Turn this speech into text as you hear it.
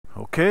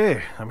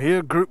Okay, I'm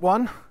here, Group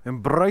 1 in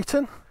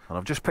Brighton, and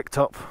I've just picked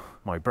up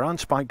my brand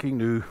spanking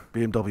new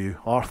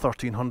BMW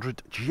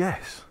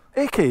R1300GS,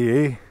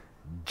 aka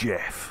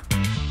Jeff.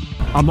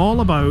 I'm all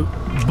about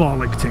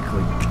bollock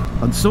tickling,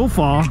 and so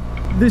far,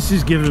 this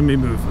is giving me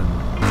movement.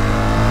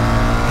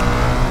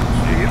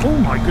 Oh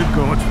my good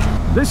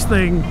god, this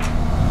thing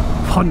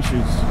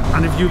punches,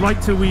 and if you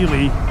like to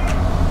wheelie,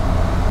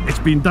 it's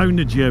been down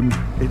the gym,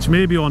 it's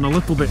maybe on a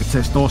little bit of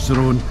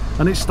testosterone,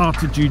 and it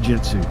started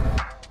jiu-jitsu.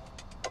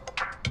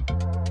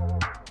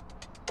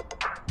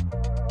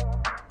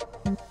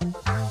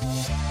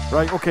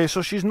 Right, okay,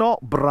 so she's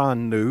not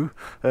brand new.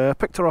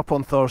 Picked her up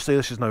on Thursday,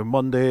 this is now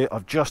Monday.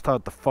 I've just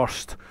had the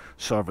first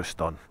service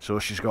done. So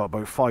she's got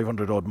about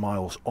 500 odd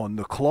miles on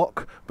the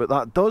clock, but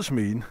that does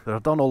mean that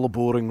I've done all the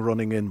boring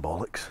running in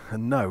bollocks,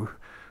 and now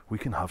we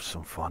can have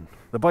some fun.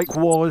 The bike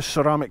was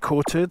ceramic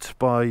coated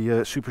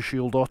by Super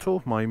Shield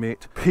Auto. My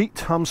mate Pete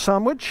Ham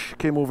Sandwich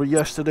came over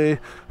yesterday,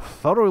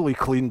 thoroughly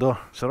cleaned her,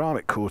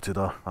 ceramic coated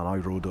her, and I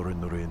rode her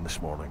in the rain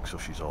this morning, so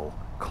she's all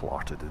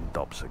clarted in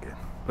dubs again.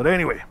 But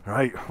anyway,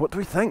 right, what do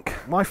we think?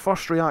 My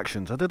first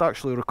reactions, I did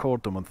actually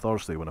record them on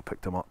Thursday when I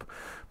picked them up,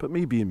 but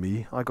me being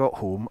me, I got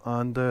home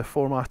and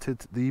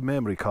formatted the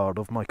memory card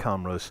of my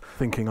cameras,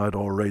 thinking I'd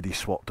already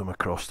swapped them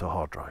across to a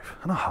hard drive,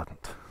 and I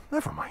hadn't.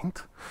 Never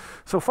mind.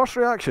 So first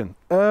reaction,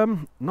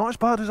 not as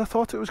bad as I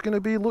thought it was going to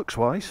be looks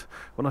wise.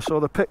 When I saw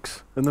the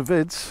pics and the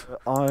vids,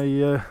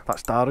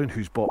 that's Darren,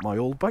 who's bought my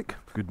old bike.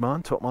 Good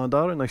man, top man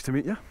Darren, nice to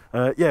meet you.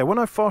 Yeah, when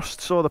I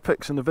first saw the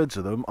pics and the vids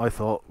of them, I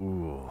thought,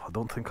 ooh, I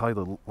don't think I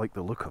like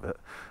the look of it,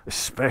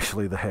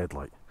 especially the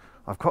headlight.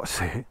 I've got to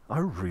say, I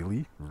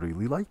really,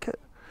 really like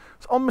it.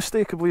 It's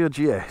unmistakably a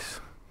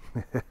GS.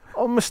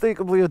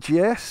 Unmistakably a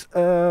GS.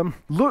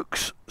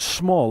 Looks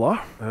smaller.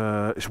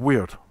 It's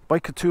weird.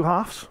 Bike of two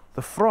halves.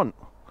 The front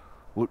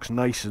looks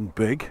nice and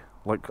big,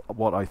 like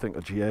what I think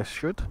a GS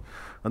should,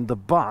 and the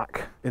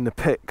back in the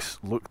pics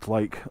looked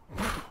like,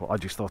 I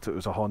just thought it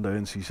was a Honda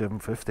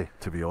NC750,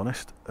 to be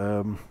honest.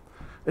 In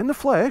the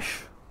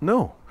flesh,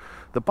 no.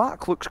 The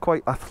back looks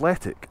quite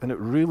athletic, and it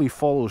really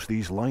follows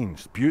these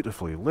lines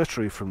beautifully,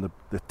 literally from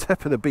the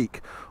tip of the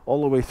beak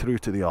all the way through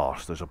to the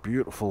arse. There's a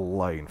beautiful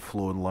line,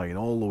 flowing line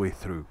all the way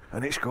through,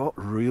 and it's got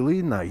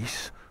really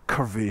nice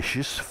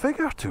curvaceous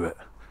figure to it.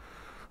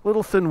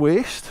 Little thin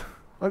waist,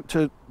 out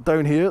to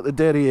down here at the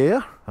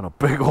derriere, and a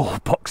big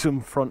old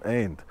buxom front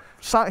end.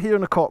 Sat here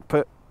in the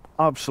cockpit,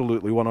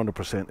 absolutely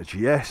 100% a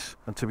GS,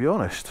 and to be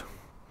honest,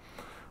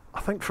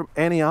 I think from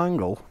any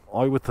angle,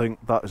 I would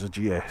think that is a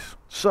GS.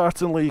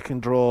 Certainly you can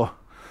draw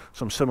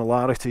some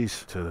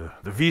similarities to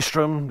the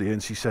V-Strom, the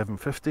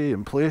NC750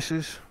 in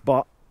places,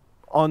 but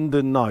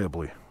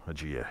undeniably a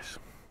GS.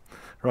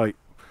 Right,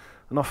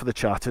 enough of the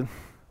chatting,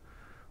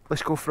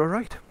 let's go for a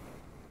ride.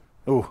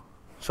 Oh,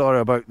 sorry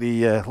about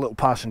the little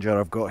passenger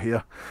I've got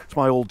here. It's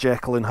my old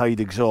Jekyll and Hyde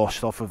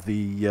exhaust off of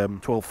the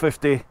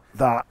 1250.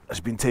 That has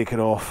been taken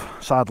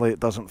off. Sadly, it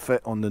doesn't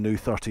fit on the new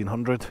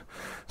 1300,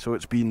 so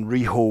it's been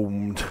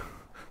rehomed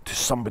to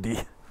somebody.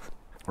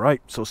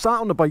 Right, so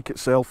sat on the bike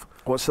itself,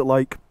 what's it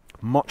like?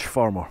 Much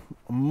firmer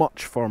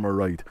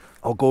ride.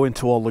 I'll go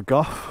into all the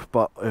guff,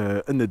 but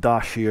in the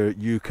dash here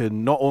you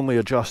can not only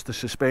adjust the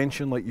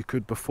suspension like you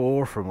could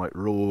before from like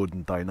road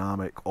and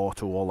dynamic,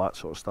 auto, all that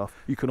sort of stuff.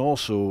 You can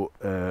also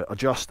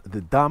adjust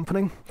the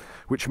dampening,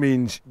 which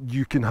means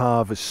you can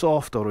have as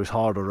soft or as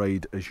hard a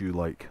ride as you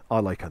like. I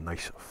like a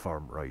nice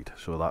firm ride,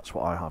 so that's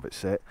what I have it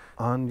set.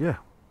 And yeah,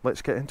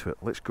 let's get into it,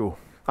 let's go.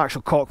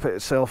 Actual cockpit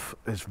itself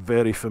is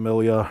very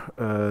familiar.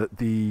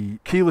 The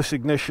keyless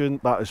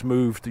ignition, that has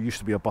moved. There used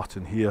to be a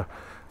button here,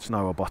 it's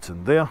now a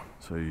button there.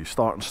 So you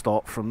start and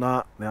stop from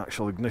that. The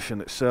actual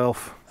ignition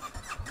itself,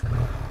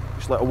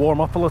 just let it warm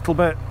up a little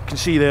bit. You can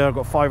see there I've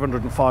got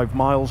 505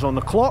 miles on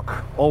the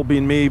clock, all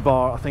being me,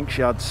 bar I think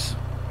she adds,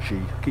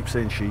 I keep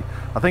saying she,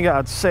 I think it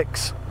had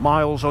 6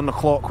 miles on the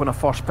clock when I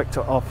first picked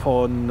it up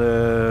on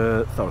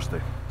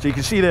Thursday. So you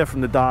can see there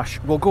from the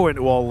dash, we'll go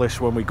into all this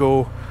when we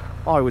go.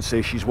 I would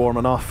say she's warm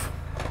enough.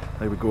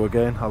 There we go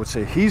again. I would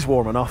say he's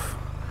warm enough.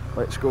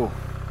 Let's go.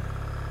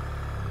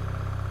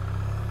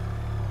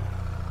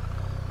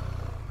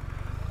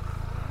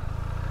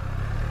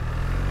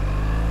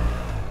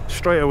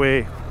 Straight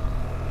away,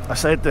 I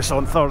said this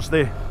on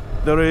Thursday,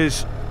 there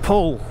is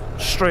pull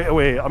straight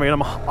away. I mean,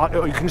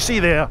 you can see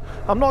there,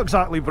 I'm not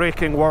exactly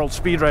breaking world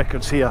speed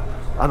records here,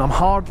 and I'm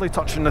hardly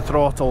touching the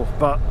throttle,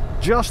 but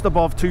just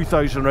above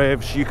 2,000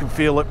 revs, you can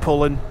feel it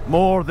pulling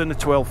more than the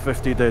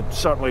 1250 did,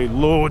 certainly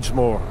loads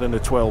more than the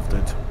 12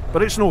 did.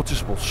 But it's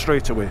noticeable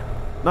straight away.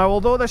 Now,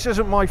 although this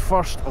isn't my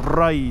first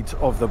ride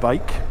of the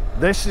bike,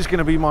 this is going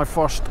to be my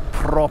first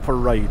proper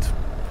ride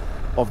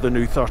of the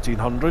new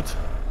 1300,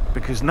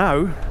 because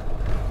now,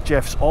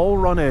 Jeff's all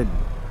run in.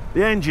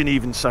 The engine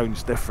even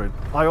sounds different.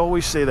 I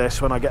always say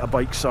this when I get a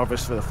bike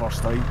serviced for the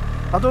first time.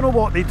 I don't know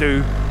what they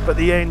do, but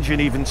the engine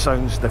even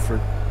sounds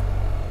different.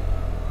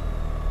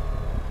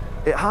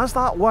 It has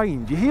that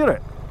whine, do you hear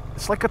it?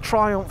 It's like a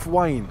Triumph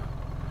whine.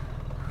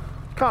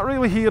 Can't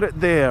really hear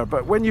it there,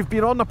 but when you've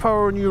been on the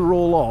power and you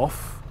roll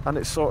off, and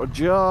it's sort of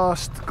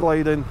just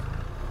gliding,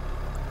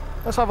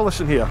 Let's have a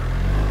listen here.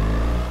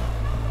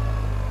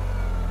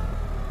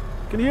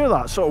 Can you hear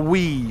that sort of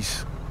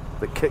wheeze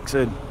that kicks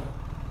in?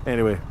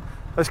 Anyway,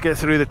 let's get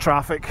through the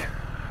traffic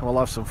and we'll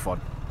have some fun.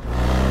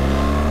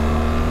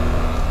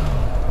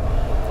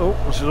 Oh,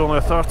 this is only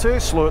a 30,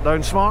 slow it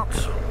down smart.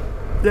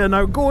 Yeah,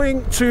 now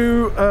going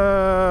to,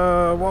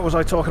 what was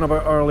I talking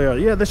about earlier?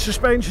 Yeah, the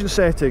suspension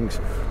settings.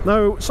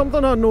 Now,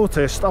 something I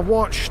noticed, I've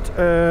watched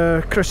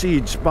Chris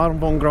Eads, Baron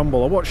Von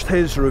Grumble, I watched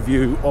his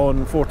review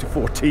on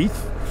 44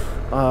 Teeth.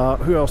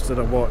 Who else did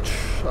I watch?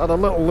 I had a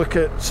little look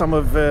at some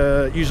of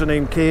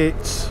Username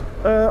Kate's.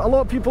 A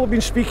lot of people have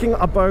been speaking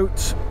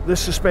about the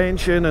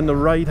suspension and the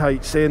ride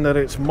height, saying that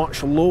it's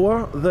much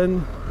lower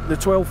than the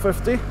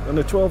 1250 and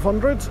the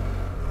 1200.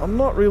 I'm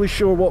not really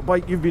sure what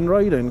bike you've been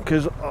riding,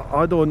 because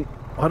I don't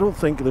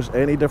think there's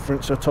any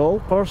difference at all,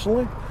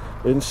 personally,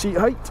 in seat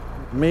height.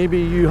 Maybe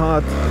you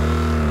had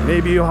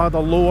a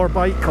lower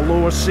bike, a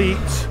lower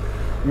seat.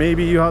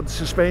 Maybe you had the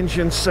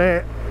suspension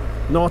set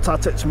not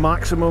at its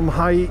maximum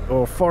height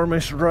or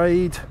firmest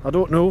ride. I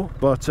don't know,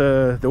 but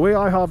the way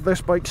I have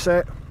this bike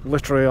set,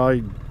 literally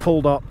I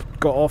pulled up,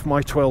 got off my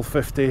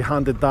 1250,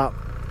 handed that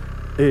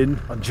in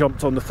and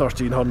jumped on the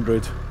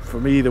 1300. For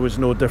me, there was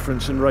no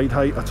difference in ride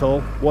height at all.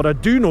 What I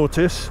do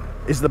notice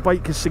is the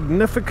bike is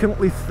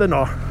significantly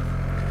thinner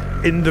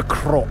in the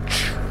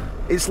crotch.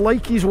 It's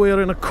like he's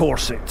wearing a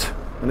corset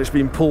and it's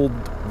been pulled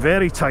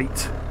very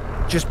tight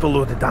just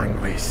below the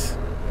dangleys.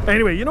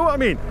 Anyway, you know what I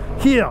mean?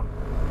 Here,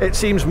 it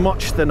seems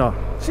much thinner.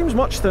 It seems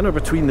much thinner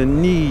between the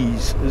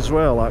knees as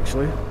well,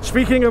 actually.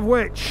 Speaking of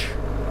which,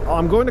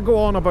 I'm going to go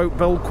on about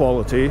build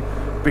quality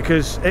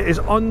because it is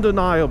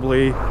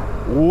undeniably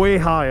way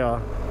higher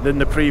than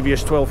the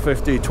previous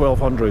 1250,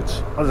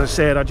 1200s. As I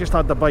said, I just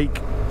had the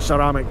bike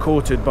ceramic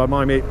coated by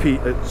my mate Pete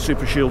at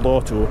Super Shield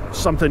Auto.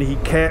 Something he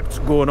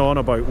kept going on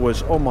about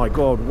was, oh my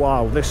god,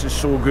 wow, this is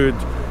so good.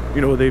 You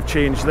know, they've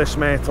changed this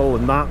metal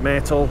and that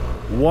metal.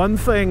 One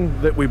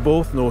thing that we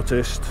both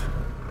noticed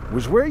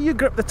was where you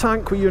grip the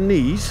tank with your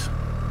knees,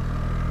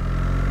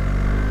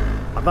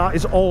 that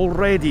is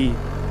already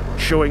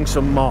showing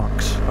some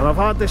marks. And I've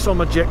had this on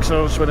my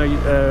Gixxers when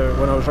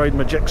I was riding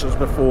my Gixxers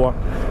before,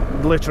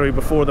 literally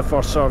before the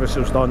first service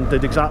was done,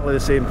 did exactly the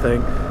same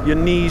thing. Your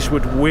knees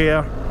would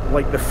wear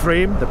like the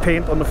frame, the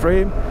paint on the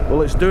frame.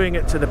 Well, it's doing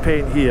it to the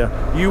paint here.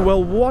 You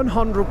will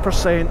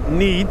 100%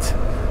 need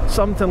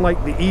something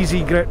like the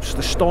easy grips,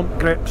 the stomp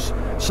grips,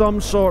 some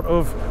sort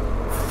of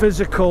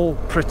physical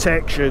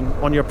protection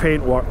on your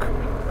paintwork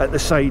at the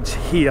sides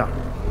here.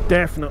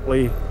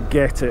 Definitely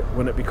get it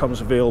when it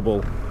becomes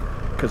available,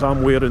 because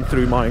I'm wearing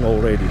through mine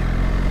already,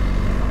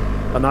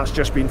 and that's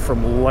just been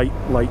from light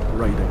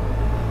riding.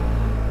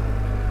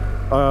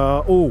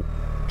 Oh,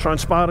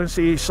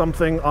 transparency,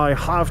 something I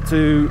have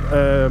to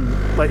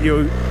let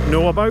you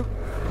know about.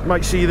 You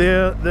might see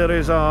there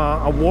is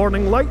a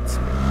warning light.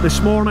 This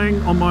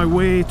morning on my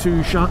way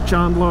to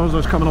Chandler's, I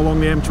was coming along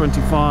the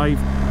M25,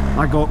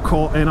 I got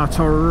caught in a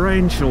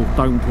torrential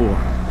downpour,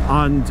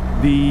 and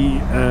the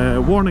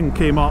warning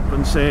came up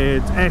and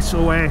said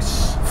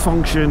SOS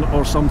function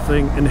or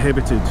something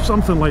inhibited,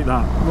 something like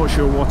that. I'm not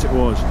sure what it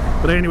was,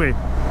 but anyway,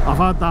 I've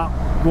had that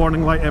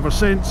warning light ever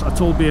since. I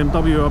told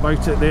BMW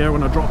about it there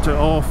when I dropped it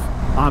off,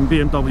 and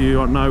BMW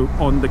are now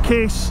on the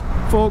case.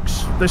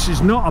 Folks, this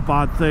is not a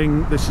bad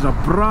thing. This is a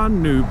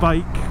brand new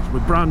bike.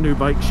 With brand new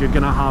bikes, you're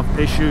going to have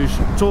issues.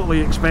 Totally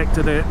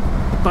expected it.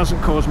 It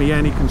doesn't cause me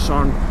any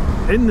concern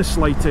in the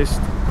slightest.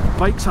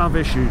 Bikes have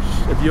issues.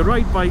 If you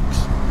ride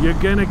bikes, you're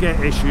going to get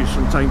issues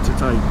from time to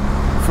time.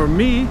 For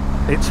me,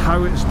 it's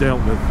how it's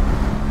dealt with.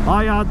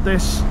 I had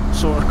this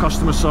sort of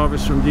customer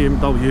service from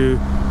BMW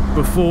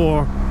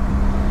before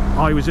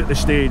I was at the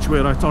stage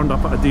where I turned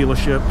up at a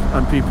dealership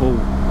and people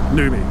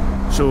knew me.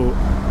 So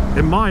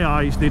in my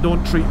eyes, they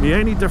don't treat me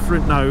any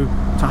different now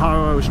to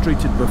how I was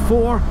treated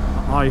before.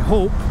 I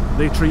hope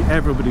they treat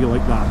everybody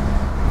like that.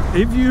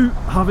 If you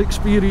have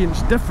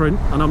experienced different,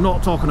 and I'm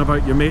not talking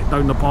about your mate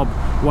down the pub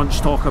once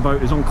talk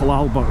about his Uncle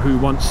Albert who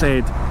once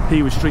said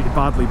he was treated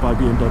badly by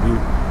BMW.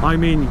 I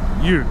mean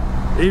you.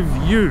 If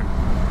you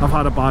have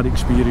had a bad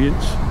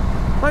experience,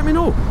 let me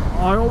know.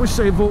 I always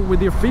say vote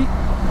with your feet.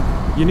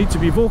 You need to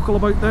be vocal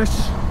about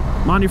this.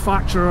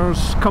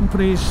 Manufacturers,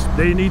 companies,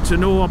 they need to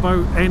know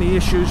about any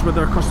issues with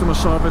their customer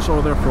service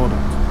or their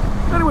product.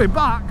 Anyway,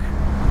 back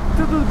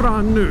to the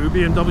brand new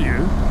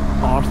BMW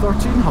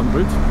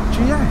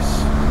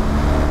R1300GS.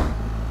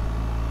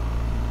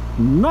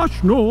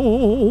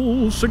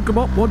 National sync 'em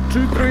up, 1,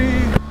 2,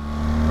 3.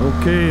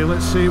 Okay,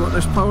 let's see what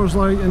this power's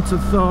like into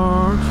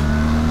third.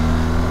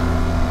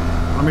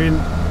 I mean,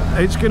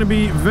 it's going to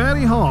be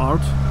very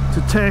hard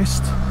to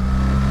test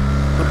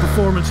the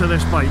performance of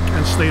this bike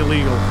and stay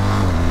legal,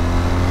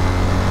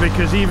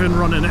 because even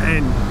running it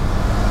in,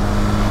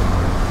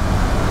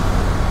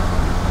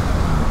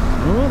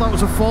 oh, that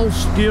was a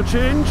false gear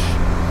change,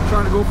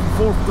 trying to go from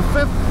 4th to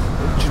 5th,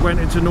 just went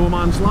into no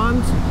man's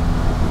land.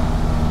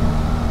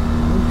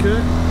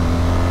 Okay,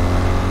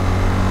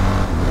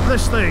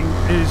 this thing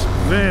is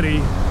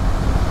very,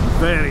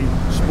 very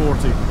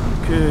sporty.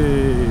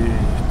 Okay,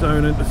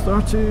 down into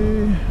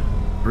 30.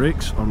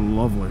 Brakes are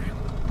lovely.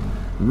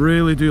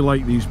 Really do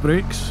like these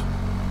brakes.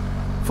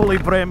 Fully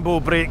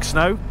Brembo brakes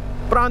now.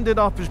 Branded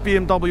up as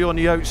BMW on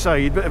the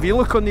outside, but if you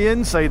look on the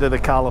inside of the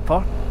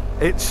caliper,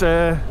 it's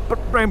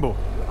Brembo,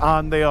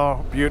 and they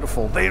are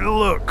beautiful. They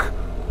look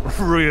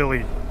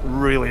really,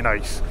 really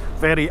nice.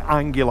 Very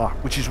angular,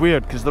 which is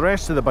weird because the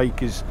rest of the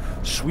bike is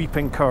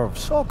sweeping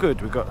curves. All good,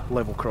 we've got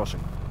level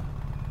crossing.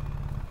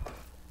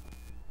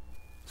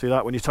 See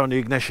that? When you turn the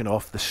ignition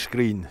off, the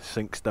screen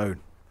sinks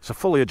down. It's a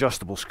fully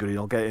adjustable screen,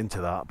 I'll get into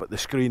that, but the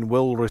screen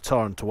will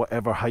return to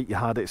whatever height you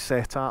had it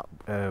set at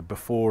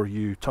before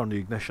you turn the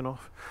ignition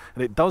off.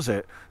 And it does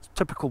it, it's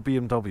typical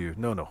BMW.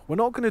 No, we're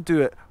not going to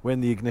do it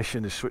when the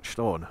ignition is switched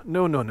on.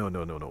 No.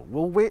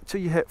 We'll wait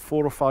till you hit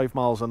 4 or 5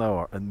 miles an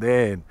hour and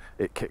then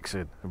it kicks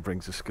in and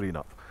brings the screen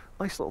up.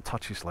 Nice little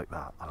touches like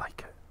that, I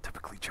like it.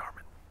 Typically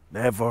German.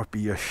 Never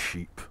be a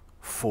sheep,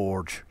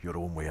 forge your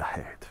own way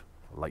ahead.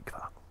 I like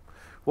that.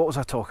 What was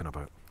I talking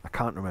about? I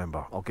can't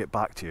remember. I'll get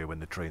back to you when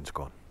the train's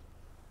gone.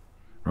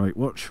 Right,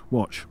 watch.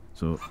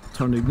 So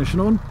turn the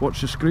ignition on,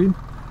 watch the screen.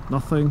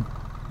 Nothing.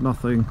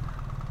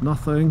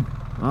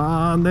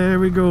 And there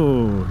we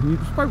go.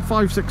 It's about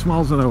 5-6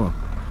 miles an hour.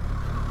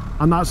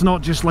 And that's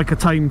not just like a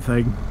time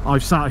thing.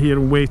 I've sat here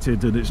and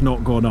waited and it's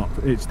not gone up.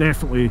 It's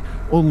definitely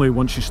only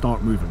once you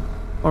start moving.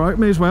 Alright,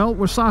 may as well.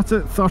 We're sat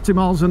at 30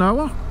 miles an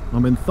hour.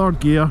 I'm in third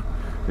gear.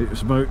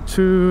 It's about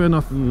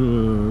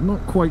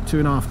not quite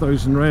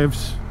 2,500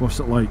 revs. What's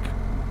it like?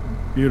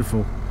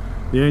 Beautiful.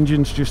 The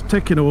engine's just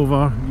ticking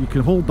over. You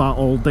can hold that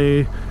all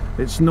day.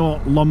 It's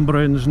not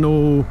lumberings,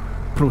 no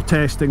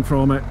protesting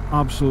from it,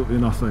 absolutely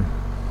nothing.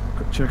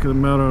 Quick check of the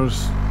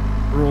mirrors,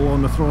 roll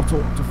on the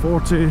throttle up to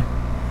 40.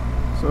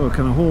 So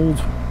can I hold?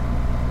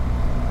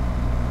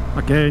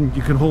 Again,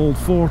 you can hold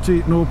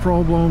 40, no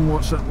problem.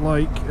 What's it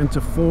like? Into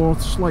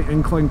fourth, slight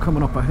incline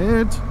coming up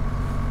ahead.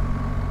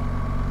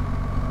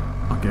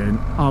 Again,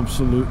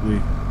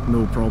 absolutely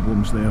no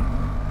problems there.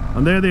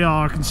 And there they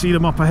are, I can see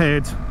them up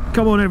ahead.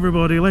 Come on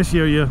everybody, let's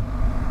hear you.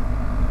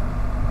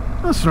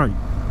 That's right,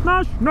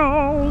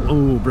 National!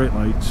 Oh, brake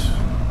lights.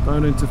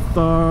 Down into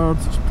third,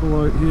 let's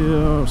pull out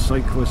here.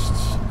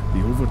 Cyclists,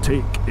 the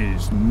overtake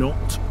is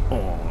not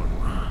on.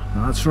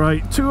 That's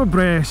right, 2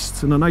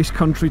 abreast in a nice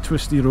country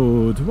twisty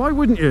road. Why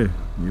wouldn't you?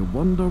 You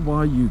wonder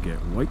why you get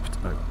wiped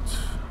out.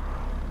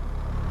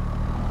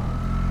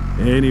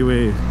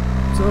 Anyway,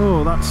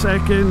 so that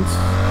second.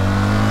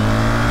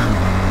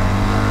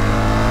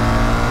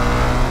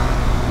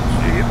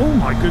 Oh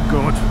my good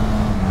God.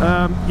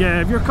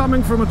 Yeah, if you're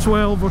coming from a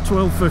 12 or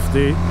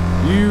 1250,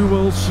 you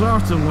will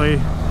certainly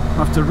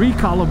have to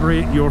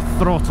recalibrate your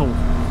throttle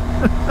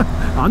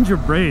and your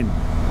brain.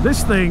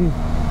 This thing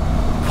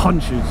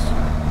punches.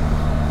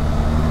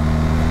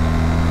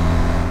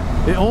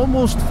 It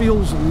almost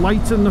feels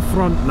light in the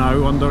front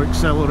now under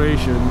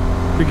acceleration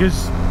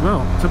because,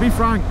 well, to be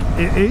frank,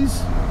 it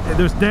is.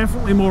 There's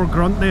definitely more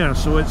grunt there,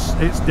 so it's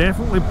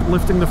definitely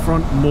lifting the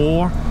front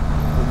more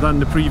than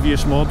the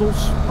previous models.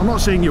 I'm not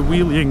saying you're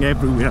wheeling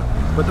everywhere,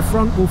 but the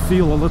front will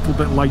feel a little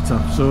bit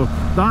lighter, so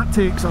that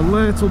takes a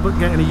little bit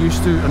getting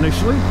used to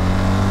initially.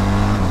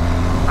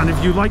 And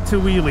if you like to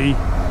wheelie,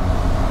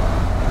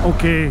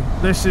 okay,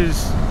 this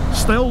is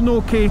still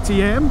no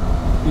KTM,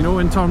 you know,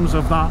 in terms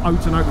of that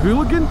out and out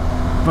hooligan,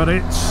 but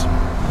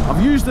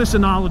I've used this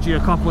analogy a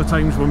couple of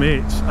times with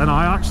mates and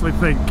I actually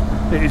think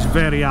it is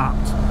very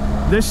apt.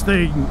 This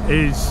thing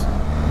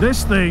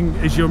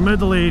is your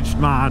middle-aged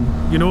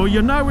man. You know,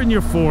 you're now in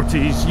your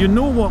 40s, you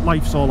know what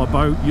life's all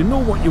about, you know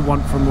what you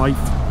want from life,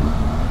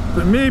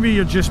 but maybe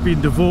you're just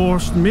being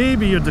divorced,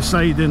 maybe you're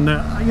deciding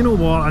that, you know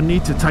what, I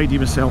need to tidy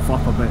myself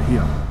up a bit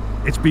here.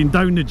 It's been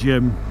down the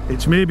gym,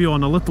 it's maybe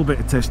on a little bit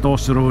of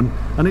testosterone,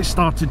 and it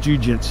started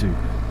jiu-jitsu.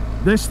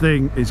 This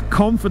thing is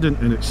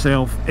confident in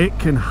itself, it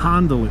can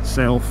handle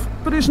itself,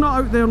 but it's not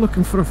out there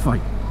looking for a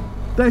fight.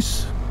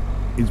 This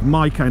is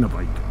my kind of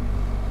bike.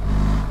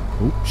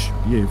 Oops,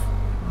 behave.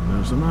 And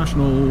there's the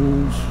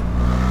Nationals.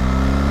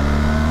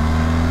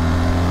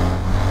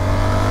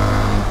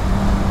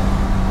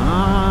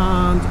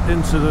 And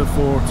into the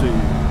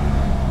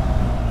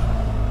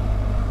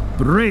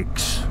 40.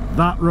 Brakes.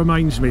 That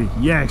reminds me.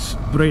 Yes,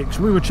 brakes.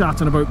 We were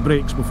chatting about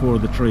brakes before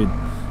the train.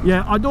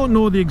 Yeah, I don't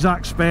know the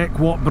exact spec,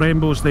 what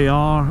Brembos they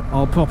are.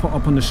 I'll pop it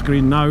up on the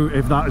screen now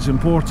if that is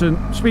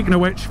important. Speaking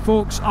of which,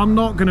 folks, I'm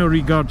not going to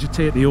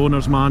regurgitate the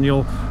owner's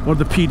manual or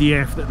the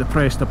PDF that the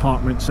press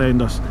department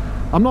send us.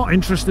 I'm not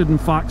interested in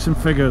facts and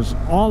figures.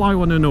 All I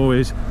want to know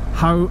is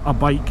how a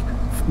bike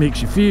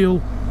makes you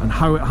feel and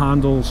how it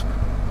handles.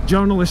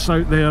 Journalists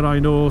out there, I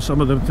know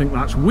some of them think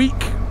that's weak.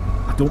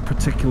 I don't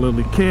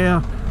particularly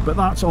care, but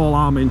that's all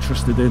I'm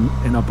interested in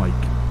a bike.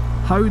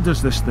 How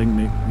does this thing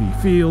make me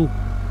feel?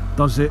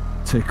 Does it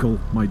tickle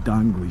my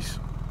danglies?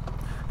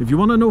 If you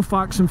want to know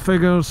facts and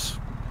figures,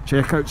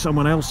 check out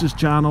someone else's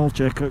channel,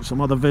 check out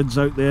some other vids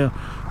out there,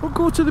 or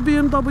go to the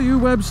BMW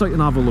website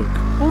and have a look,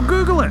 or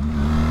Google it.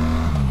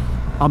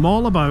 I'm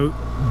all about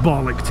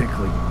bollock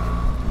tickling,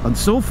 and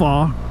so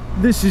far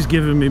this is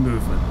giving me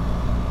movement.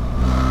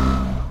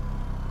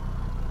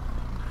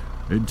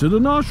 Into the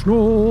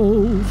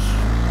Nationals.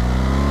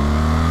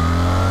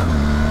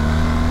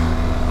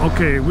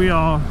 Okay, we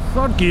are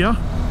third gear.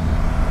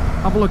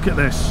 Have a look at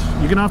this.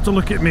 You're gonna have to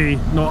look at me,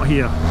 not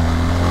here.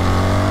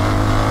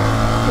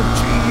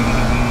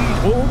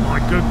 Oh my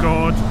good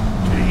God.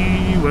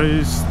 Gee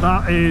whiz,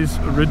 that is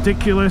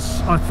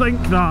ridiculous. I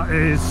think that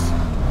is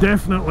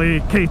definitely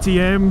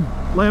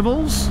KTM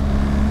levels.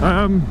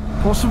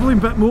 Possibly a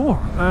bit more.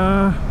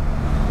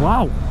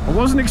 Wow, I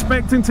wasn't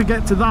expecting to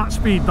get to that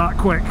speed that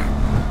quick.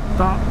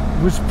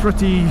 That was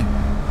pretty...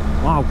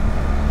 wow.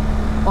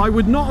 I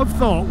would not have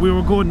thought we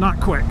were going that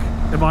quick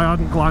if I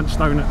hadn't glanced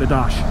down at the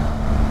dash.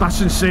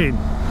 That's insane.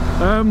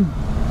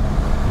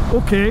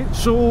 Okay,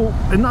 so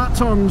in that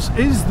terms,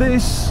 is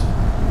this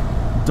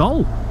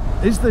dull?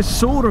 Is this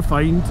so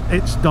refined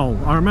it's dull?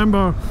 I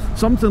remember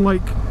something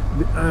like,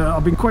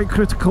 I've been quite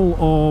critical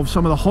of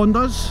some of the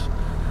Hondas.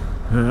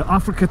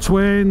 Africa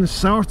Twin,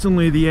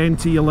 certainly the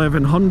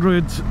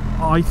NT1100,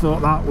 I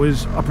thought that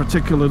was a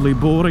particularly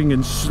boring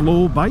and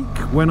slow bike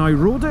when I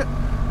rode it.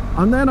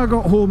 And then I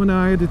got home and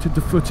I edited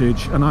the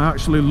footage and I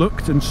actually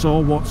looked and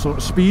saw what sort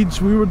of speeds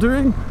we were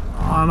doing,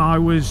 and I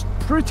was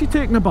pretty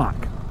taken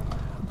aback.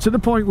 To the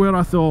point where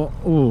I thought,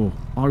 oh,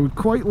 I would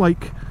quite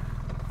like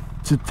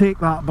to take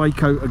that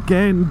bike out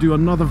again, do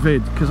another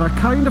vid, because I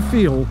kind of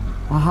feel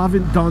I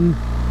haven't done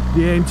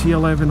the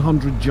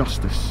NT1100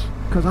 justice.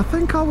 Because I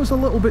think I was a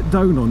little bit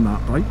down on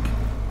that bike.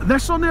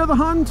 This, on the other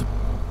hand,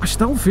 I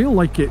still feel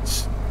like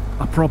it's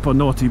a proper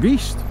naughty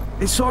beast.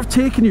 It's sort of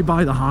taking you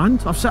by the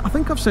hand. I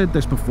think I've said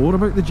this before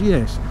about the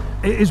GS.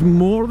 It is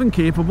more than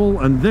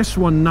capable, and this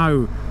one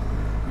now,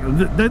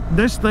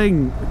 this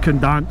thing can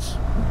dance.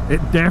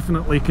 It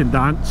definitely can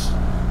dance,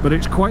 but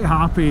it's quite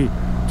happy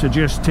to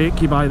just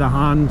take you by the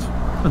hand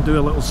and do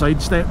a little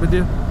side step with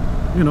you.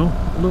 You know,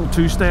 a little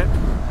two-step.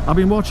 I've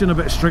been watching a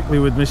bit Strictly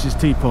with Mrs.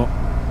 Teapot.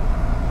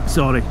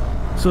 Sorry.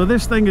 So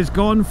this thing has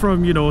gone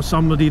from, you know,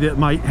 somebody that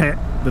might hit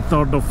the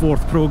third or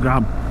fourth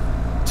programme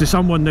to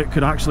someone that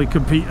could actually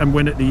compete and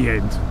win at the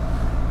end.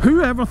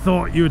 Whoever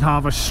thought you'd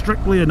have a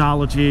Strictly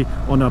analogy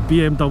on a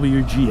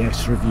BMW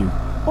GS review,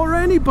 or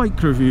any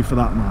bike review for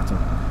that matter?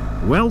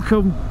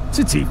 Welcome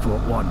to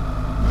Teapot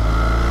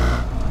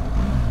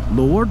 1.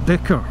 Lower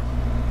Dicker.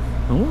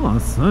 Oh, I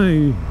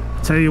see.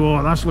 Tell you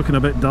what, that's looking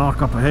a bit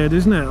dark up ahead,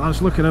 isn't it?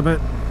 That's looking a bit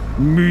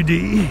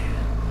moody.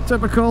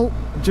 Typical.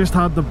 Just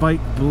had the bike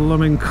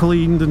blooming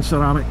cleaned and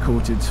ceramic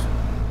coated.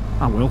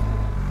 I will.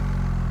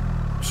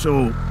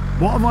 So,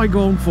 what have I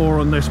gone for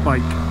on this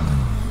bike?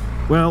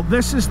 Well,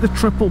 this is the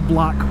triple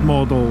black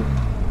model.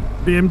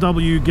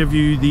 BMW give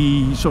you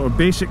the sort of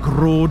basic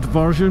road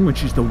version,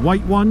 which is the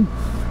white one.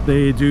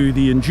 They do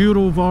the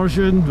enduro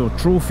version, or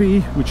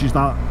trophy, which is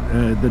that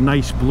the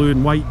nice blue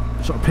and white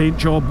sort of paint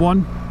job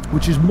one,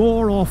 which is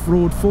more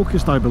off-road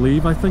focused, I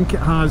believe. I think it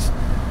has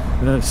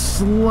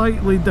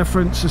slightly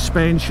different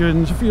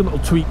suspensions, a few little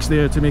tweaks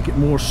there to make it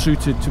more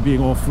suited to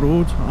being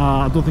off-road.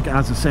 I don't think it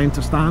has a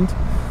centre stand.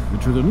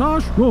 Into the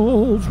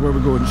Nationals, where we're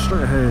going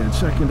straight ahead,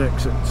 second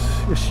exit.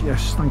 Yes,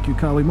 yes, thank you,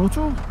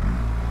 Kalimoto.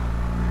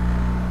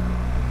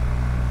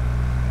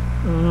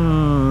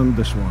 And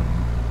this one.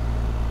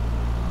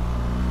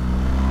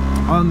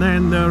 And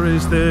then there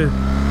is the,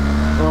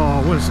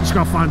 oh, what is it? It's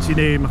got a fancy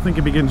name. I think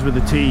it begins with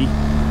a T.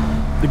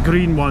 The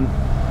green one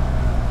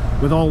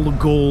with all the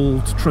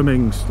gold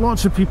trimmings.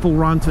 Lots of people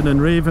ranting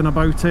and raving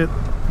about it.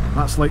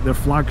 That's like their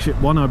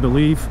flagship one, I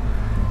believe.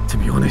 To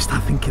be honest, I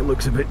think it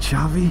looks a bit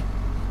chavvy.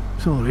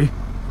 Sorry.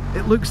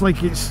 It looks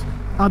like it's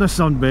had a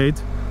sunbed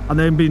and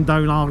then been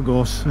down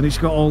Argos, and it's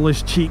got all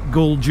this cheap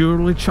gold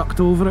jewellery chucked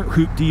over it,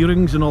 hooped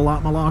earrings and all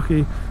that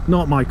malarkey.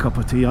 Not my cup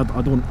of tea. I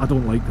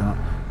don't like that.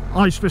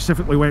 I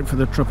specifically went for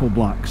the triple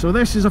black. So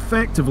this is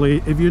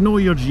effectively, if you know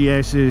your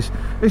GS's,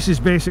 this is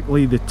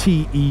basically the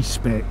TE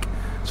spec.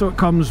 So it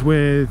comes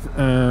with,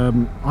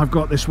 I've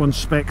got this one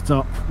spec'd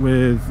up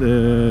with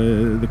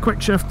the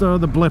quick shifter,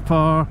 the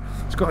blipper,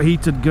 it's got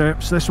heated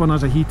grips, this one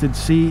has a heated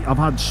seat, I've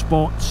had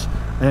spots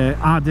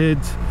added.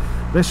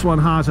 This one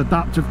has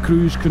adaptive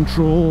cruise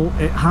control,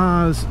 it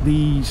has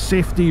the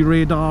safety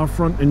radar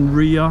front and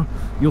rear.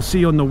 You'll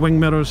see on the wing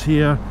mirrors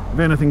here, if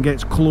anything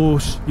gets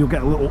close, you'll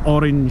get a little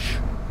orange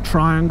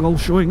triangle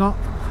showing up.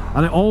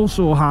 And it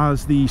also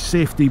has the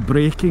safety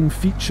braking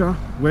feature,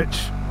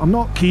 which I'm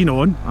not keen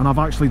on, and I've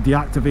actually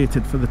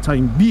deactivated for the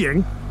time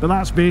being. But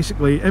that's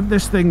basically, if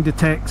this thing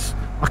detects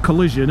a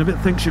collision, if it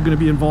thinks you're going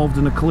to be involved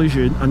in a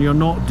collision and you're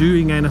not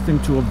doing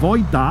anything to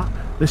avoid that,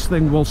 this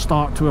thing will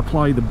start to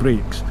apply the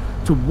brakes.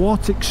 To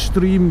what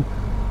extreme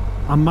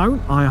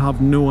amount, I have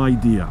no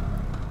idea.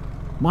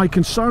 My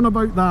concern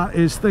about that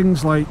is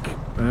things like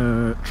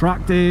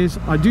track days.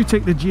 I do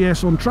take the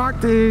GS on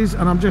track days,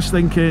 and I'm just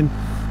thinking,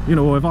 you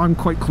know, if I'm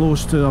quite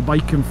close to a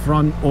bike in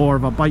front, or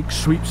if a bike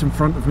sweeps in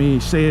front of me,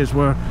 say as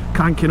we're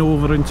canking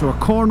over into a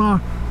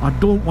corner, I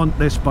don't want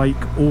this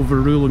bike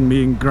overruling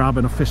me and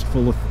grabbing a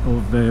fistful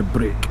of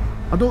brake.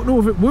 I don't know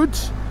if it would,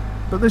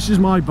 but this is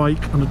my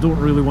bike and I don't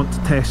really want to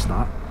test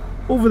that.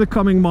 Over the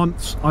coming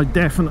months, I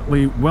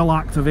definitely will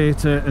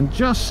activate it and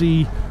just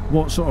see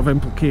what sort of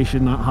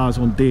implication that has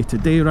on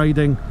day-to-day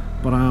riding,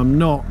 but I am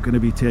not going to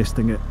be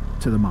testing it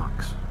to the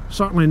max.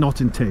 Certainly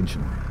not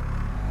intentionally.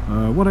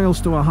 What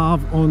else do I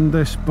have on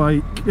this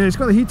bike? Yeah, it's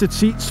got the heated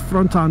seats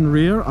front and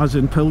rear, as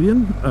in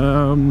pillion.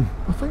 I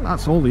think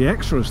that's all the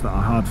extras that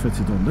I had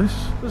fitted on this.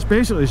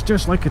 It's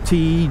just like a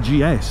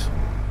TEGS.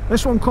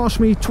 This one cost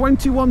me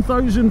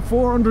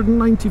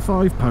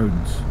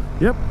 £21,495.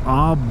 Yep,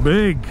 a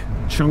big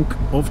chunk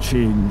of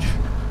change.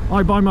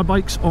 I buy my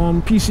bikes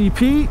on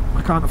PCP.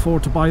 I can't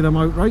afford to buy them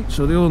outright,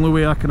 so the only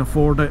way I can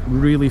afford it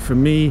really for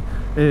me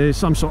is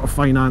some sort of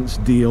finance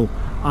deal.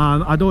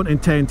 And I don't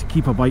intend to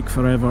keep a bike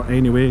forever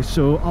anyway,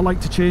 so I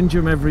like to change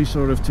them every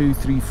sort of 2,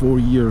 3, 4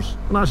 years.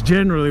 And that's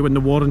generally when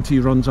the warranty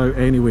runs out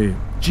anyway.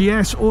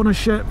 GS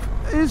ownership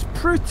is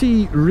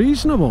pretty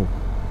reasonable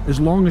as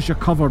long as you're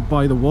covered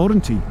by the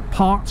warranty.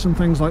 Parts and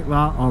things like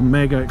that are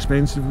mega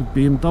expensive with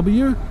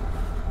BMW,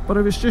 but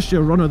if it's just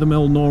your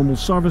run-of-the-mill normal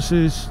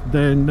services,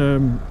 then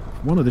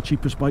one of the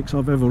cheapest bikes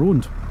I've ever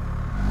owned.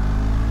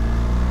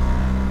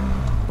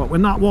 But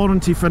when that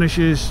warranty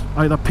finishes,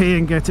 either pay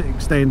and get it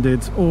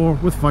extended, or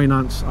with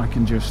finance I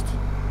can just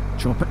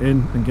chop it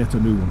in and get a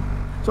new one.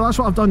 So that's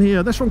what I've done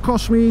here. This one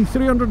cost me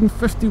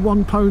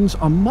 £351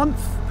 a month,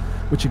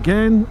 which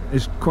again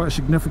is quite a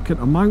significant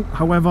amount.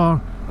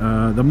 However,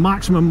 the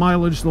maximum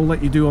mileage they'll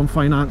let you do on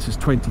finance is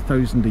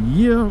 20,000 a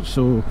year,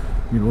 so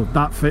you know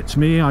that fits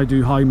me. I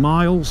do high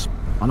miles,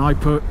 and I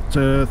put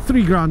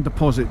 £3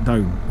 deposit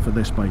down for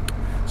this bike.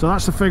 So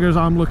that's the figures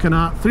I'm looking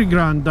at.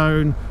 £3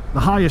 down, the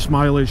highest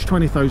mileage,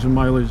 20,000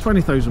 mileage,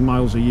 20,000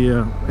 miles a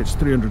year. It's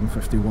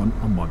 £351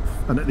 a month,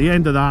 and at the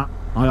end of that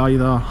I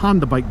either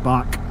hand the bike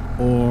back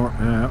or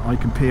I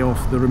can pay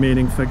off the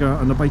remaining figure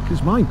and the bike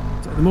is mine.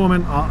 So at the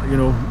moment, you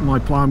know, my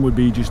plan would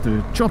be just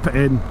to chop it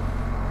in,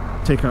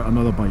 take out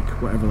another bike,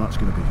 whatever that's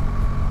going to be.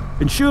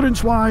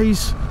 Insurance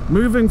wise,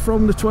 moving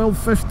from the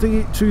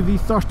 1250 to the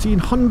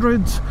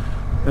 1300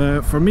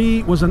 for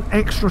me was an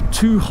extra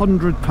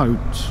 £200.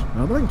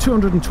 I think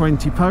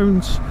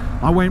 £220.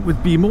 I went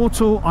with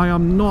B-Moto. I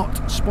am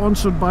not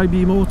sponsored by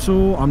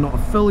B-Moto. I'm not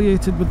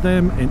affiliated with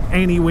them in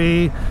any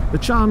way. The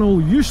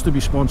channel used to be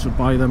sponsored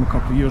by them a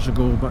couple of years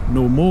ago, but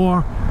no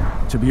more.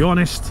 To be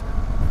honest,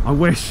 I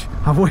wish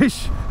I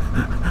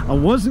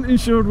wasn't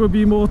insured with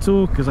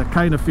B-Moto, because I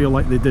kind of feel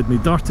like they did me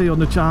dirty on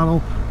the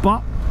channel,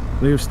 but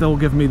they've still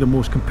given me the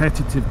most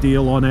competitive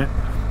deal on it.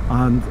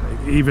 And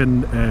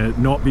even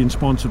not being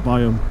sponsored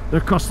by them,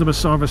 their customer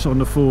service on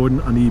the phone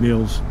and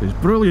emails is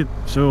brilliant.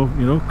 So,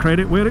 you know,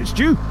 credit where it's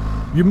due.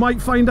 You might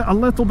find it a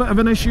little bit of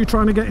an issue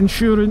trying to get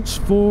insurance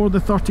for the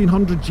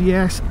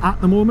 1300GS at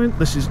the moment.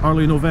 This is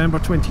early November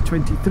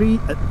 2023.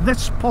 At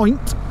this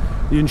point,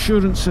 the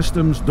insurance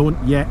systems don't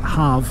yet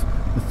have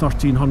the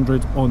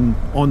 1300 on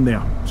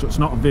there, so it's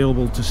not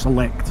available to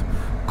select.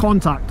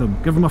 Contact them,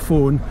 give them a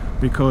phone,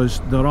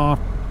 because there are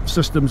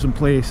systems in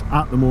place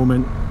at the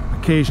moment.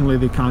 Occasionally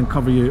they can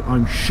cover you.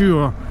 I'm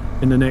sure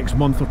in the next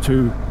month or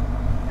two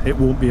it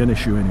won't be an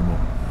issue anymore.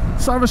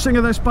 Servicing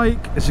of this bike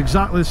is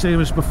exactly the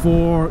same as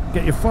before.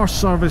 Get your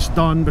first service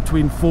done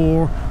between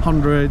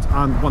 400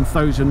 and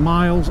 1000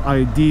 miles.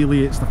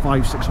 Ideally it's the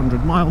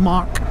 500-600 mile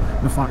mark.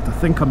 In fact, I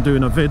think I'm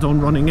doing a vid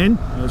on running in,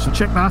 so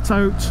check that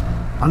out.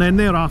 And then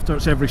thereafter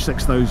it's every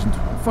 6,000.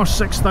 First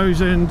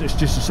 6,000 it's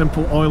just a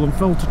simple oil and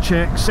filter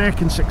check.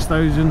 Second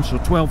 6,000, so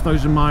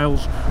 12,000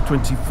 miles,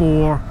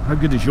 24. How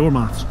good is your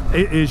maths?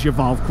 It is your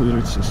valve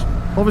clearances.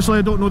 Obviously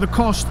I don't know the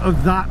cost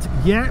of that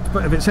yet,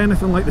 but if it's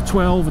anything like the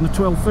 12 and the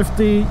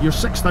 1250, your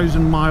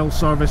 6,000 mile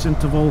service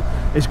interval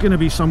is going to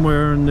be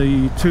somewhere in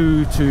the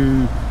 2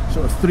 to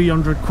sort of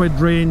 300 quid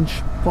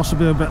range,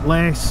 possibly a bit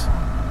less,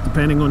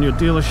 depending on your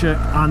dealership.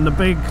 And the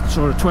big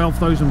sort of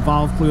 12,000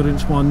 valve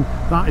clearance one,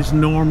 that is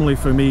normally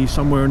for me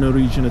somewhere in the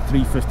region of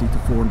 350 to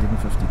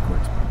 450 quid.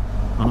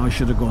 And I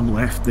should have gone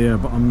left there,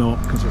 but I'm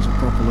not, because it's a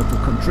proper little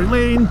country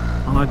lane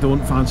and I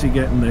don't fancy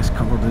getting this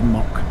covered in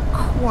muck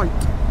quite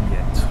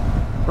yet.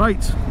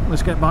 Right,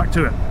 let's get back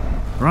to it.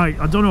 Right,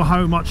 I don't know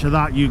how much of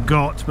that you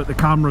got, but the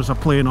cameras are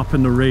playing up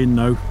in the rain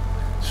now,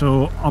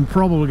 so I'm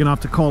probably gonna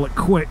have to call it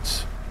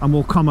quits, and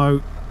we'll come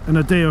out in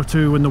a day or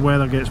two when the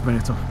weather gets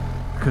better,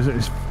 because it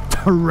is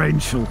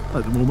torrential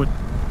at the moment.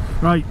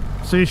 Right,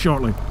 see you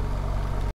shortly.